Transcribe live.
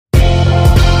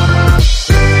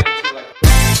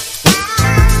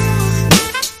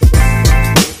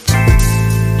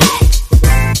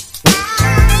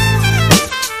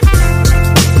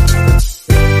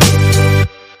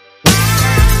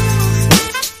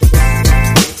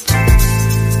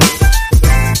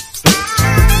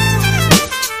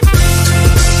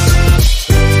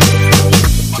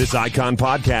This Icon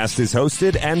podcast is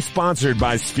hosted and sponsored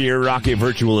by Sphere Rocket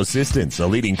Virtual Assistants, a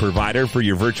leading provider for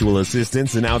your virtual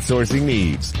assistants and outsourcing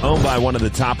needs. Owned by one of the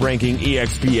top-ranking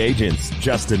EXP agents,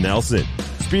 Justin Nelson.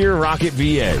 Sphere Rocket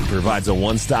VA provides a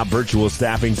one-stop virtual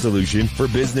staffing solution for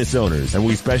business owners, and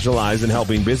we specialize in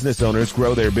helping business owners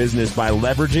grow their business by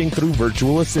leveraging through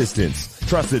virtual assistants.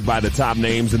 Trusted by the top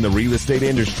names in the real estate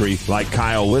industry like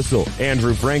Kyle Whistle,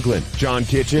 Andrew Franklin, John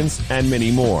Kitchens, and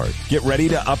many more. Get ready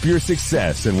to up your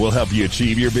success and we'll help you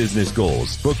achieve your business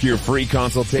goals. Book your free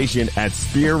consultation at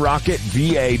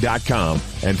sphererocketva.com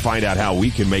and find out how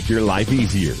we can make your life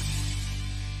easier.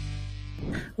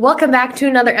 Welcome back to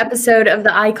another episode of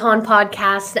the Icon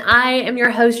Podcast. I am your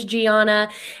host, Gianna,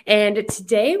 and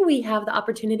today we have the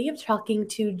opportunity of talking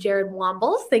to Gerad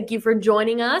Wombles. Thank you for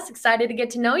joining us. Excited to get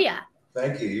to know you.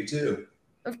 Thank you. You too.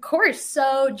 Of course.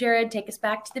 So, Gerad, take us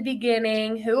back to the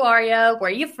beginning. Who are you? Where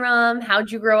are you from?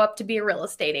 How'd you grow up to be a real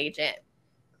estate agent?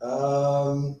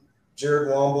 Gerad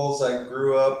Wombles. I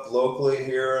grew up locally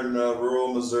here in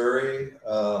rural Missouri.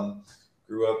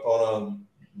 Grew up on a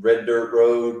red dirt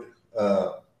road,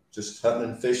 just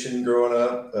hunting and fishing growing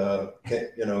up.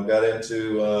 Got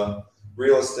into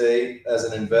real estate as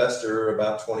an investor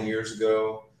about 20 years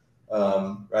ago,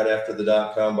 right after the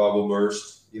dot-com bubble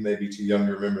burst. You may be too young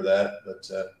to remember that, but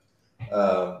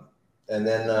and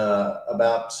then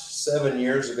about 7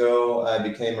 years ago, I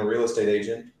became a real estate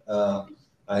agent. I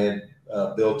had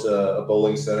built a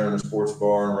bowling center and a sports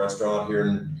bar and restaurant here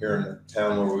in the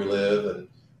town where we live, and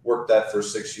worked that for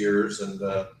 6 years, and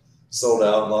sold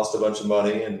out and lost a bunch of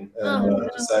money, and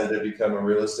decided to become a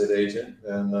real estate agent.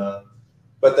 And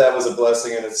but that was a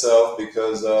blessing in itself,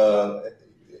 because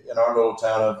in our little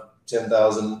town of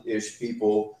 10,000-ish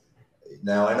people,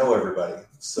 now I know everybody.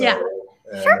 So, yeah,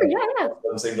 sure, yeah.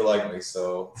 Doesn't seem to like me,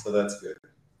 so that's good.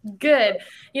 Good.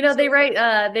 You know, they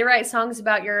write songs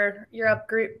about your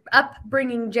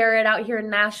upbringing, Gerad, out here in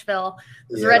Nashville.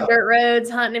 Those red dirt roads,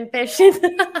 hunting and fishing.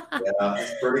 Yeah,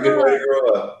 it's a pretty good way to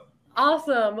grow up.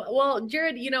 Awesome. Well,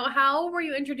 Gerad, how were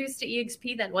you introduced to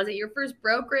EXP then? Was it your first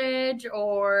brokerage,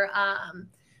 or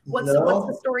what's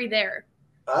the story there?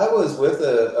 I was with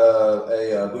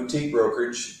a boutique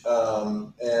brokerage,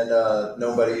 and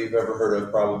nobody you've ever heard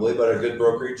of probably, but a good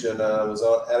brokerage, and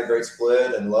had a great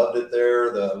split and loved it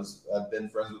there. I've been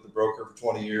friends with the broker for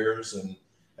 20 years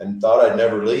and thought I'd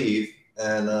never leave.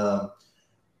 And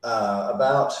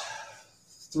about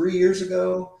 3 years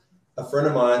ago, a friend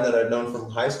of mine that I'd known from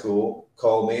high school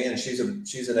called me, and she's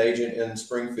an agent in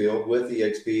Springfield with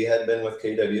EXP, had been with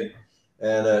KW.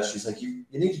 And she's like, you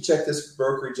need to check this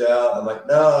brokerage out. I'm like,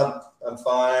 no, I'm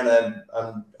fine.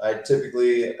 I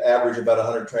typically average about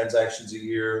 100 transactions a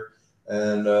year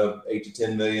and 8 to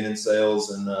 10 million in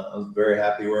sales. And I was very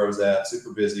happy where I was at,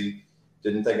 super busy.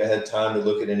 Didn't think I had time to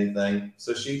look at anything.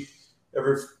 So she,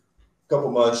 every couple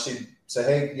months, she'd say,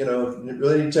 hey, you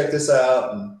really need to check this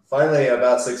out. And finally,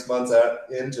 about 6 months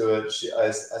into it, I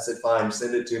said, fine,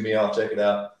 send it to me. I'll check it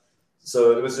out.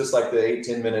 So it was just like the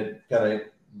 8-10 minute kind of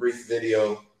brief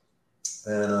video.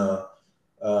 And,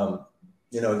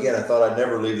 again, I thought I'd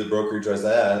never leave the brokerage I was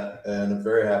at, and I'm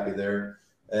very happy there.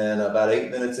 And about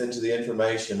 8 minutes into the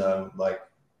information, I'm like,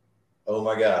 oh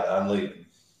my God, I'm leaving.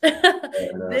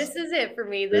 And, this is it for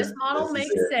me. This model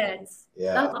makes sense.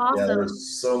 Yeah. That's awesome. Yeah,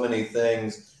 there's so many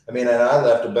things. And I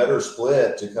left a better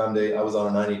split to come to, I was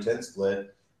on a 90-10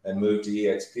 split and moved to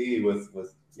EXP with which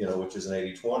is an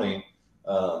 80-20.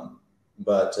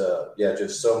 But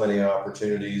just so many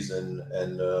opportunities and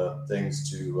things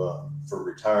for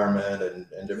retirement and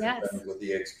different things with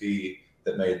EXP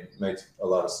that made a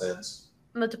lot of sense.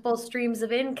 Multiple streams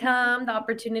of income, the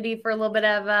opportunity for a little bit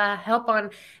of help on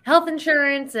health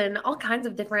insurance and all kinds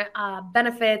of different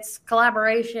benefits,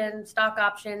 collaboration, stock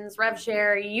options, rev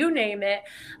share, you name it.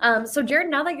 So Gerad,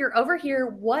 now that you're over here,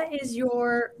 what is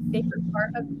your favorite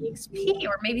part of EXP,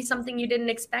 or maybe something you didn't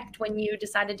expect when you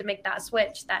decided to make that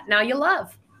switch that now you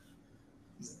love?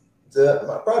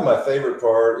 Probably my favorite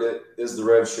part is the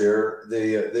rev share,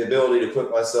 the ability to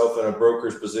put myself in a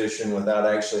broker's position without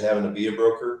actually having to be a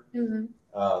broker. Mm-hmm.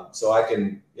 So I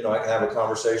can have a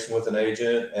conversation with an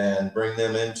agent and bring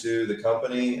them into the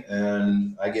company,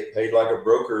 and I get paid like a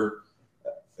broker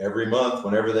every month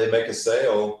whenever they make a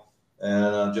sale,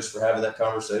 and just for having that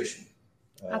conversation.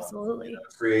 Absolutely. It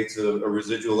creates a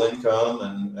residual income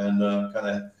and kind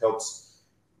of helps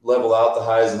level out the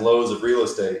highs and lows of real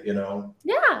estate,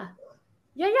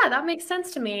 Yeah, that makes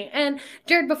sense to me. And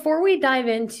Gerad, before we dive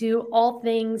into all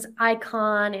things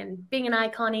Icon and being an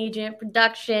Icon agent,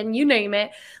 production, you name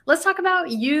it, let's talk about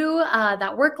you,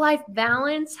 that work-life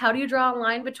balance. How do you draw a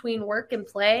line between work and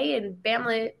play and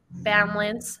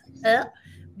balance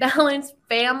balance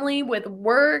family with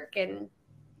work and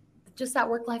just that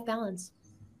work-life balance?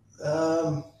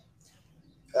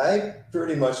 I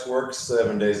pretty much work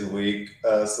 7 days a week.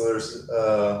 So there's,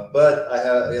 but I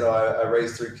have, I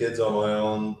raised 3 kids on my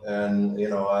own, and,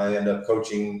 I end up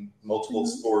coaching multiple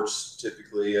sports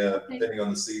typically, depending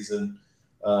on the season.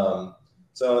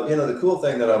 So, the cool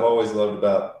thing that I've always loved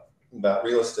about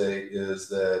real estate is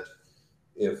that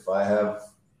if I have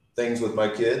things with my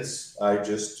kids, I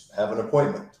just have an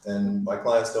appointment, and my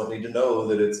clients don't need to know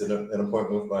that it's an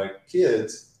appointment with my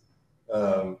kids.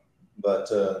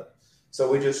 So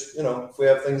we just, if we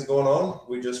have things going on,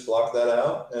 we just block that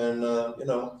out. And,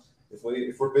 if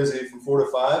we're busy from 4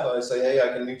 to 5, I say, hey, I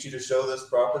can meet you to show this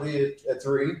property at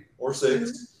 3 or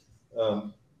 6.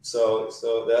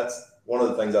 So that's one of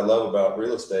the things I love about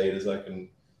real estate is I can,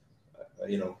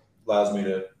 allows me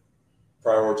to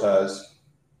prioritize.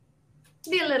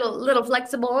 Be a little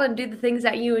flexible and do the things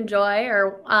that you enjoy,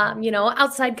 or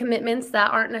outside commitments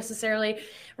that aren't necessarily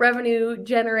revenue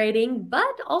generating,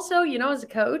 but also as a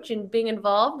coach and being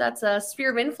involved, that's a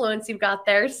sphere of influence you've got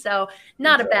there, so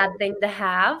not a bad thing to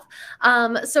have.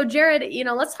 So Gerad,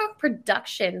 let's talk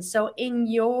production. So in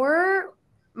your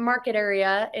market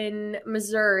area in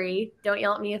Missouri, don't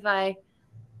yell at me if I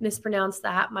mispronounce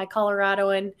that. My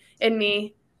Coloradoan in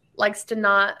me likes to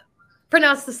not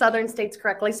pronounce the southern states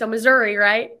correctly. So Missouri,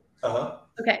 right?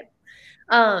 Okay.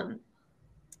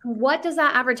 What does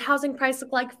that average housing price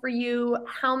look like for you?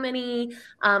 How many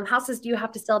houses do you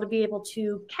have to sell to be able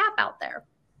to cap out there?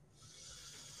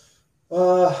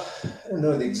 I don't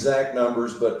know the exact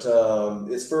numbers, but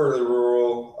it's fairly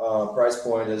rural. Price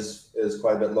point is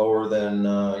quite a bit lower than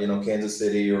Kansas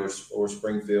City or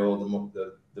Springfield,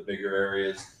 the bigger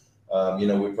areas.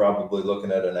 We're probably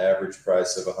looking at an average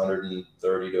price of $130,000 to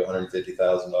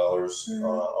 $150,000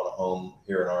 on a home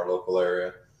here in our local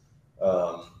area.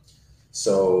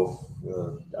 So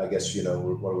I guess,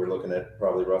 what we're looking at,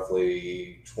 probably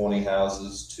roughly 20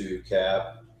 houses to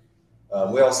cap.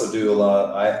 We also do a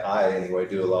lot, I anyway,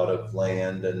 do a lot of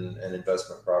land and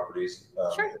investment properties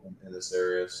in this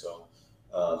area. So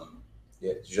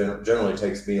it generally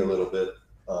takes me a little bit,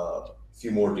 a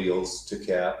few more deals to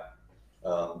cap.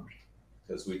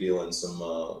 Because we deal in some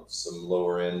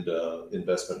lower end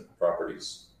investment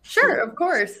properties. Sure, of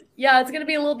course. Yeah, it's going to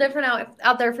be a little different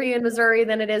out there for you in Missouri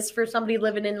than it is for somebody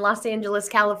living in Los Angeles,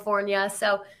 California.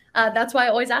 So that's why I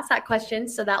always ask that question,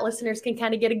 so that listeners can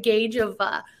kind of get a gauge of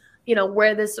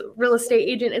where this real estate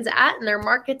agent is at and their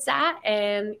market's at,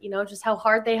 and just how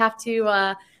hard they have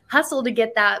to hustle to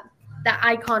get that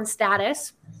icon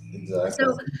status. Exactly.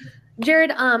 So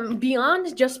Gerad,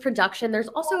 beyond just production, there's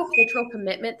also a cultural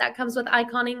commitment that comes with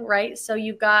iconing, right? So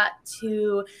you've got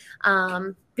to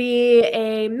be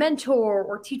a mentor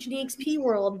or teach an EXP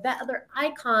world, vet other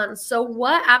icons. So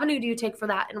what avenue do you take for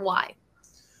that, and why?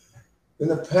 In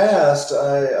the past,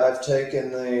 I've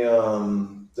taken the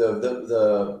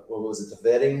what was it, the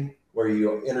vetting, where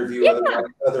you interview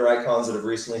other icons that have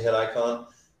recently hit icon.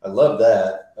 I love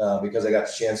that because I got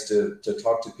the chance to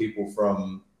talk to people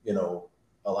from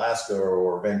Alaska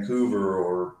or Vancouver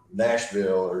or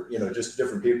Nashville, or just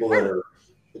different people that are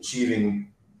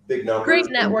achieving big numbers. Great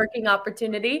networking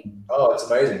opportunity. Oh, it's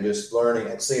amazing, just learning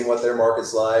and seeing what their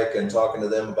market's like and talking to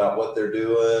them about what they're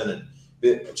doing, and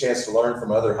a chance to learn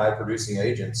from other high producing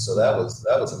agents. So that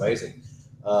was amazing.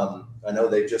 I know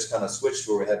they've just kind of switched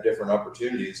where we have different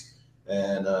opportunities,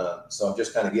 and so I'm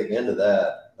just kind of getting into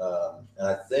that. And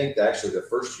I think actually the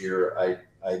first year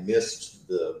I missed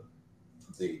the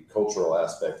cultural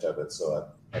aspect of it, so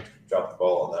I dropped the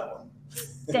ball on that one.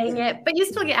 Dang it. But you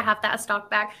still get half that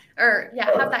stock back, or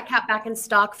half that cap back in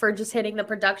stock for just hitting the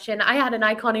production. I had an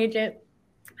icon agent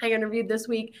I interviewed this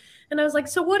week, and I was like,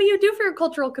 so what do you do for your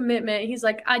cultural commitment? He's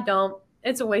like, I don't.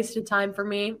 It's a waste of time for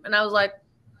me. And I was like,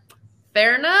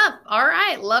 fair enough. All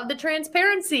right. Love the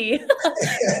transparency.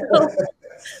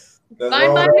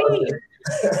 Fine by me.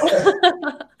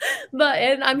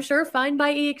 And I'm sure fine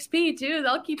by EXP too.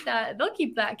 They'll keep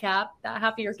that cap, that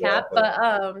half of your cap.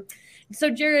 But so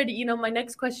Gerad, my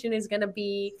next question is going to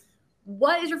be,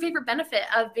 what is your favorite benefit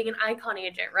of being an icon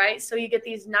agent, right? So you get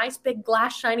these nice big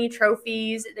glass shiny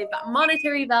trophies. They've got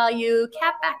monetary value,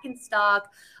 cap back in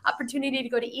stock, opportunity to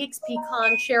go to EXP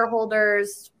Con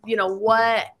shareholders.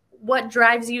 What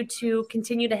drives you to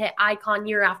continue to hit icon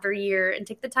year after year and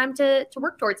take the time to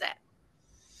work towards it?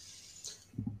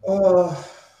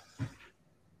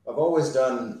 I've always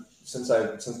done, since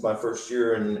my first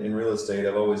year in real estate,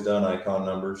 I've always done icon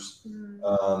numbers.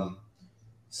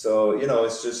 So,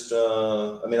 it's just,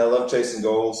 I love chasing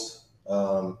goals.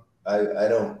 I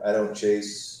don't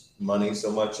chase money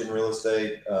so much in real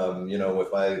estate.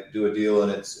 If I do a deal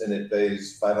and it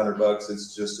pays $500,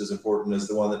 it's just as important as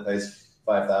the one that pays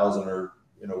 5,000 or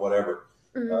whatever.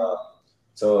 Mhm.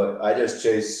 So I just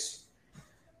chase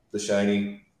the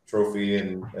shiny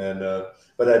trophy,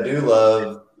 but I do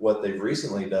love what they've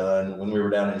recently done. When we were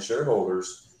down in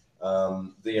shareholders,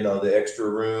 the extra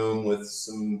room with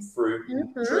some fruit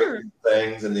and drink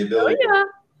things, and the ability to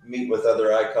meet with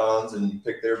other icons and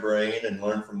pick their brain and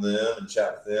learn from them and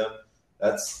chat with them.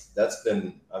 That's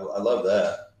been, I love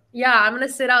that. Yeah, I'm gonna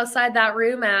sit outside that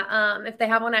room at if they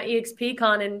have one at EXP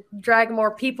Con and drag more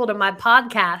people to my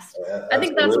podcast. Yeah, I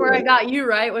think that's where I got you,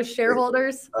 right? With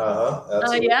shareholders.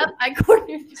 Absolutely. Yeah, I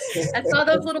saw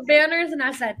those little banners and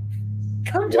I said,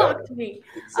 "Come talk to me."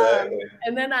 Exactly.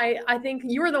 And then I think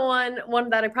you were the one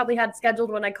that I probably had scheduled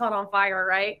when I caught on fire,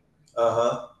 right?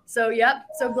 So, yep.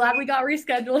 So glad we got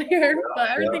rescheduled here,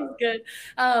 but everything's good.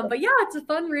 But yeah, it's a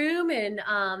fun room and,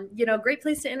 great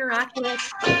place to interact with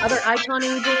other icon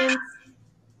agents.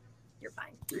 You're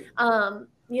fine.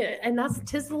 And that's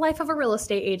 'tis the life of a real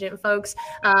estate agent, folks.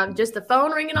 Just the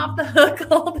phone ringing off the hook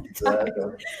all the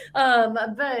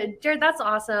time. But Gerad, that's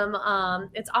awesome.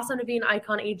 It's awesome to be an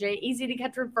icon agent, easy to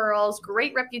catch referrals,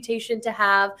 great reputation to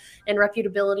have, and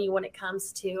reputability when it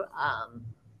comes to,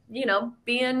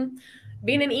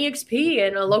 being an EXP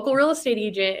and a local real estate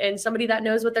agent and somebody that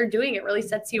knows what they're doing. It really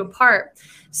sets you apart.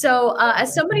 So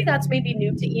as somebody that's maybe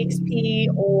new to EXP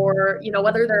or,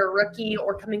 whether they're a rookie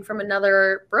or coming from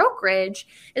another brokerage,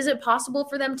 is it possible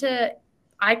for them to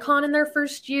icon in their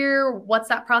first year? What's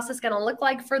that process going to look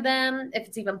like for them, if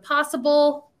it's even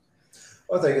possible?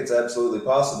 Well, I think it's absolutely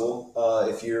possible.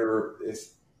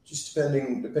 Just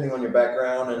depending on your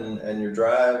background and your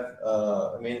drive,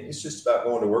 it's just about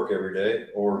going to work every day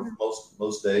or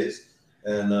most days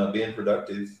and being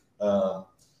productive. I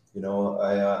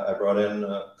brought in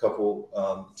a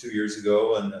couple 2 years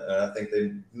ago, and I think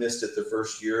they missed it the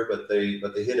first year, but they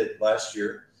hit it last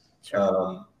year.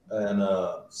 Sure.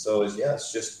 So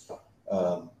it's just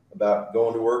about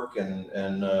going to work and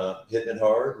hitting it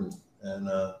hard and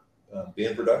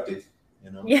being productive.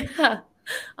 Yeah.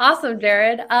 Awesome,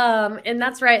 Gerad. And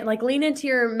that's right. Like, lean into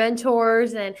your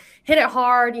mentors and hit it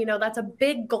hard. That's a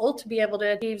big goal to be able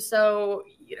to achieve. So,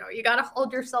 you got to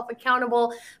hold yourself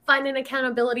accountable, find an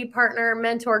accountability partner,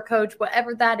 mentor, coach,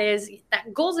 whatever that is.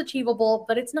 That goal's achievable,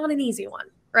 but it's not an easy one,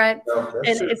 right? No,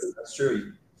 that's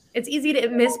true. It's easy to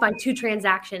miss by 2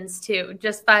 transactions too,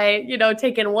 just by,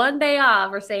 taking one day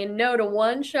off or saying no to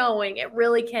one showing. It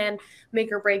really can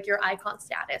make or break your icon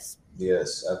status.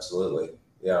 Yes, absolutely.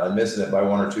 Yeah, and missing it by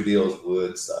 1 or 2 deals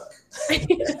would suck.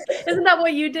 Isn't that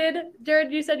what you did,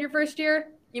 Gerad? You said your first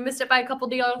year you missed it by a couple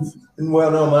deals.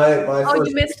 Well, no, my first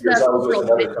you missed years the I was with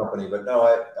another company, but no,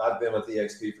 I've been with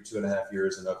EXP for 2.5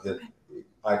 years and I've hit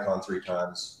icon 3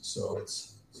 times.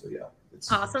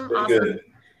 It's awesome. Good.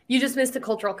 You just missed a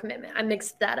cultural commitment. I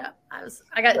mixed that up.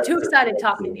 I got too excited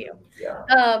talking to you. Yeah.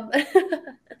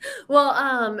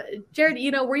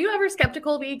 Gerad, were you ever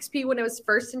skeptical of EXP when it was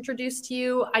first introduced to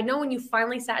you? I know when you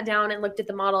finally sat down and looked at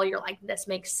the model, you're like, this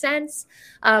makes sense.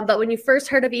 But when you first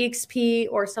heard of EXP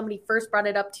or somebody first brought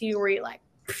it up to you, were you like,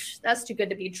 that's too good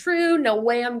to be true? No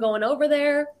way I'm going over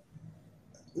there.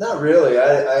 Not really.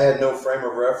 I had no frame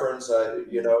of reference.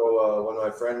 When my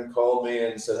friend called me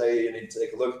and said, "Hey, you need to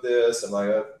take a look at this," I'm like,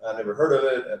 I never heard of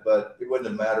it, but it wouldn't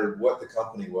have mattered what the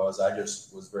company was. I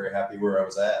just was very happy where I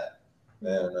was at,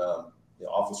 and the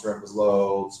office rent was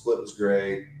low, split was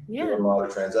great, doing a lot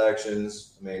of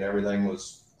transactions. Everything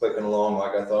was clicking along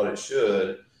like I thought it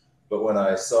should. But when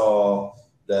I saw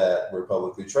that we're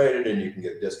publicly traded and you can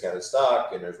get discounted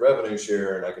stock and there's revenue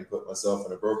share and I can put myself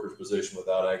in a broker's position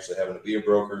without actually having to be a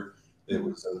broker, it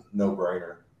was a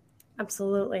no-brainer.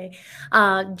 Absolutely.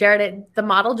 Gerad, the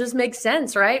model just makes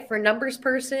sense, right? For a numbers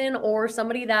person or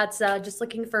somebody that's just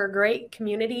looking for a great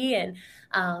community and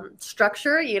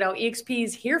structure, EXP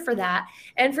is here for that.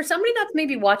 And for somebody that's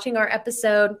maybe watching our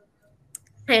episode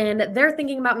and they're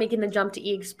thinking about making the jump to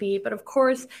EXP, but of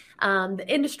course, the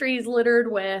industry is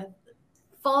littered with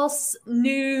false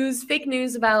news, fake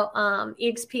news about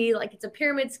EXP, like it's a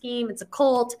pyramid scheme, it's a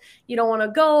cult, you don't want to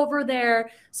go over there.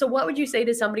 So what would you say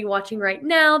to somebody watching right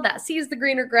now that sees the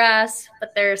greener grass,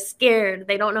 but they're scared,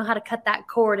 they don't know how to cut that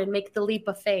cord and make the leap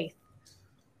of faith?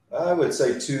 I would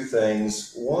say 2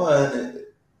 things. One,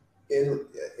 in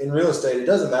real estate, it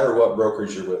doesn't matter what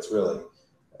brokerage you're with, really.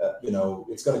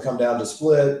 It's going to come down to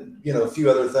split, a few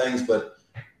other things, but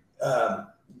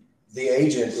the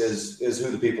agent is who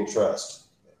the people trust.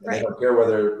 And right. They don't care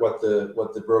what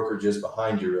the brokerage is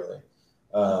behind you, really.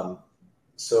 I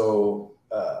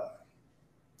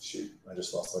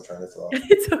just lost my train of thought.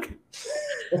 It's okay.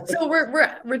 So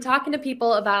we're talking to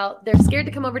people about they're scared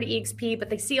to come over to EXP, but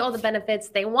they see all the benefits.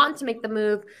 They want to make the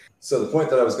move. So the point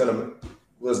that I was going to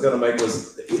make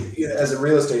was, as a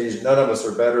real estate agent, none of us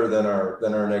are better than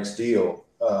our next deal.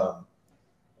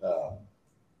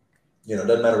 It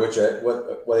doesn't matter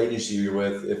what agency you're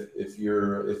with. If you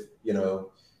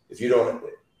don't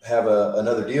have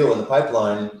another deal in the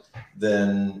pipeline,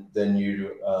 then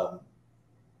you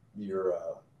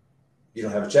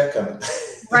don't have a check coming.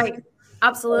 Right.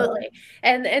 Absolutely.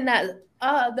 And that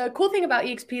the cool thing about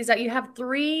EXP is that you have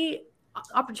the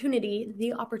opportunity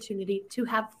to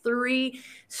have 3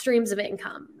 streams of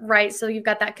income, right? So you've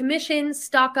got that commission,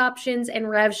 stock options, and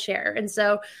rev share. And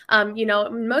so,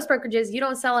 most brokerages, you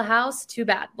don't sell a house, too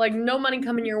bad, like no money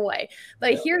coming your way.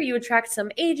 But here you attract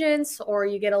some agents, or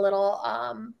you get a little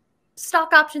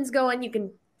stock options going. You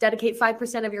can dedicate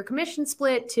 5% of your commission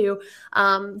split to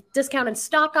discounted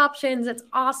stock options. It's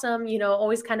awesome.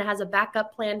 Always kind of has a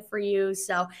backup plan for you.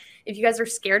 So if you guys are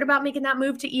scared about making that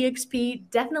move to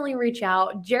EXP, definitely reach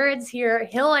out. Gerad's here.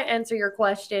 He'll answer your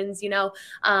questions,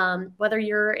 whether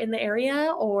you're in the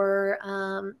area or,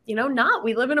 not.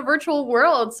 We live in a virtual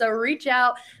world. So reach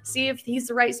out, see if he's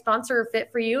the right sponsor or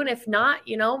fit for you. And if not,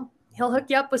 he'll hook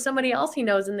you up with somebody else he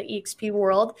knows in the EXP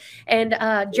world. And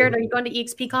Gerad, are you going to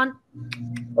EXP Con?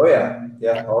 Oh yeah.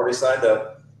 Already signed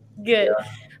up. Good.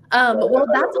 Yeah. Well,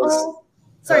 that's all.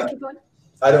 Sorry, keep going.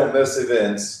 I don't miss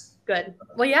events. Good.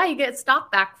 Well, yeah, you get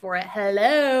stock back for it.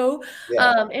 Hello.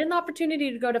 Yeah. And the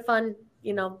opportunity to go to fun,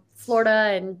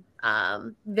 Florida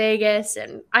and Vegas.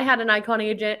 And I had an Icon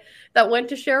agent that went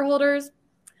to shareholders,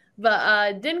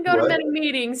 but didn't go to many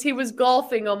meetings. He was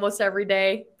golfing almost every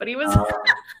day, but he was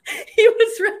he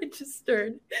was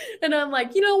registered. And I'm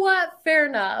like, you know what? Fair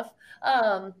enough.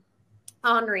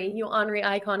 Henri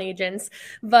Icon agents.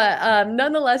 But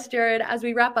nonetheless, Gerad, as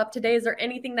we wrap up today, is there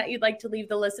anything that you'd like to leave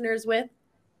the listeners with?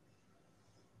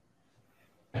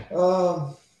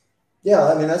 Yeah,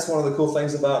 I mean, that's one of the cool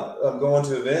things about going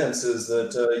to events is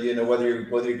that,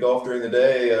 whether you golf during the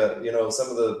day,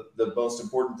 some of the most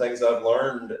important things I've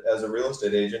learned as a real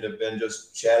estate agent have been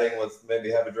just chatting with, maybe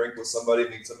have a drink with somebody,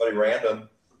 meet somebody random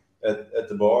at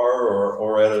the bar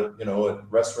or at a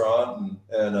restaurant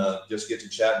and just get to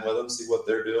chatting with them, see what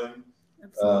they're doing.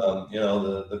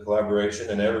 The collaboration,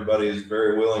 and everybody is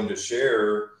very willing to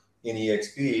share in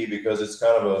EXP because it's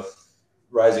kind of a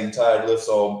rising tide lifts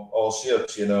all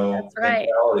ships, That's right.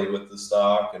 mentality with the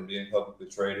stock and being publicly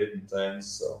traded and things.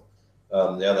 So,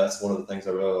 that's one of the things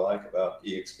I really like about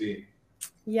EXP.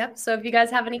 Yep. So if you guys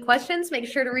have any questions, make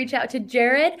sure to reach out to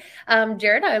Gerad.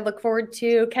 Gerad, I look forward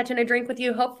to catching a drink with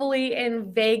you, hopefully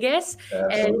in Vegas.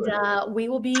 Absolutely. And we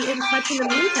will be in touch in the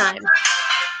meantime.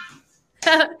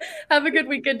 Have a good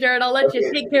weekend, Gerad. I'll let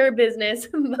you take care of business.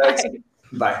 Bye. Thanks.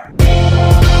 Bye.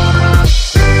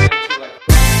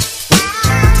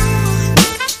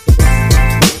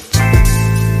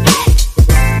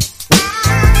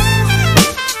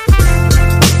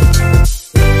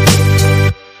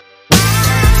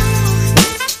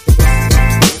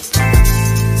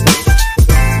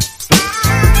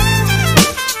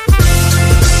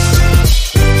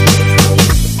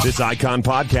 This Icon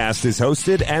podcast is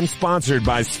hosted and sponsored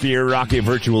by Sphere Rocket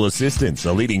Virtual Assistants,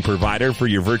 a leading provider for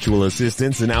your virtual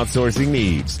assistants and outsourcing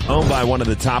needs. Owned by one of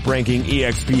the top-ranking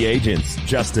EXP agents,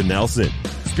 Justin Nelson.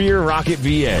 Sphere Rocket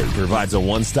VA provides a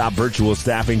one-stop virtual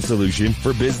staffing solution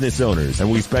for business owners,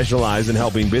 and we specialize in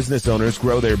helping business owners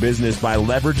grow their business by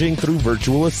leveraging through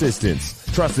virtual assistants.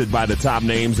 Trusted by the top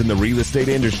names in the real estate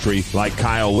industry like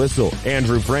Kyle Whistle,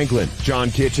 Andrew Franklin, John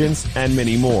Kitchens, and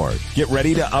many more. Get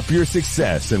ready to up your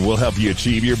success and we'll help you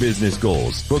achieve your business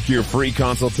goals. Book your free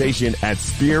consultation at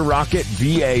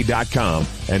sphererocketva.com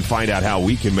and find out how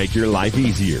we can make your life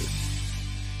easier.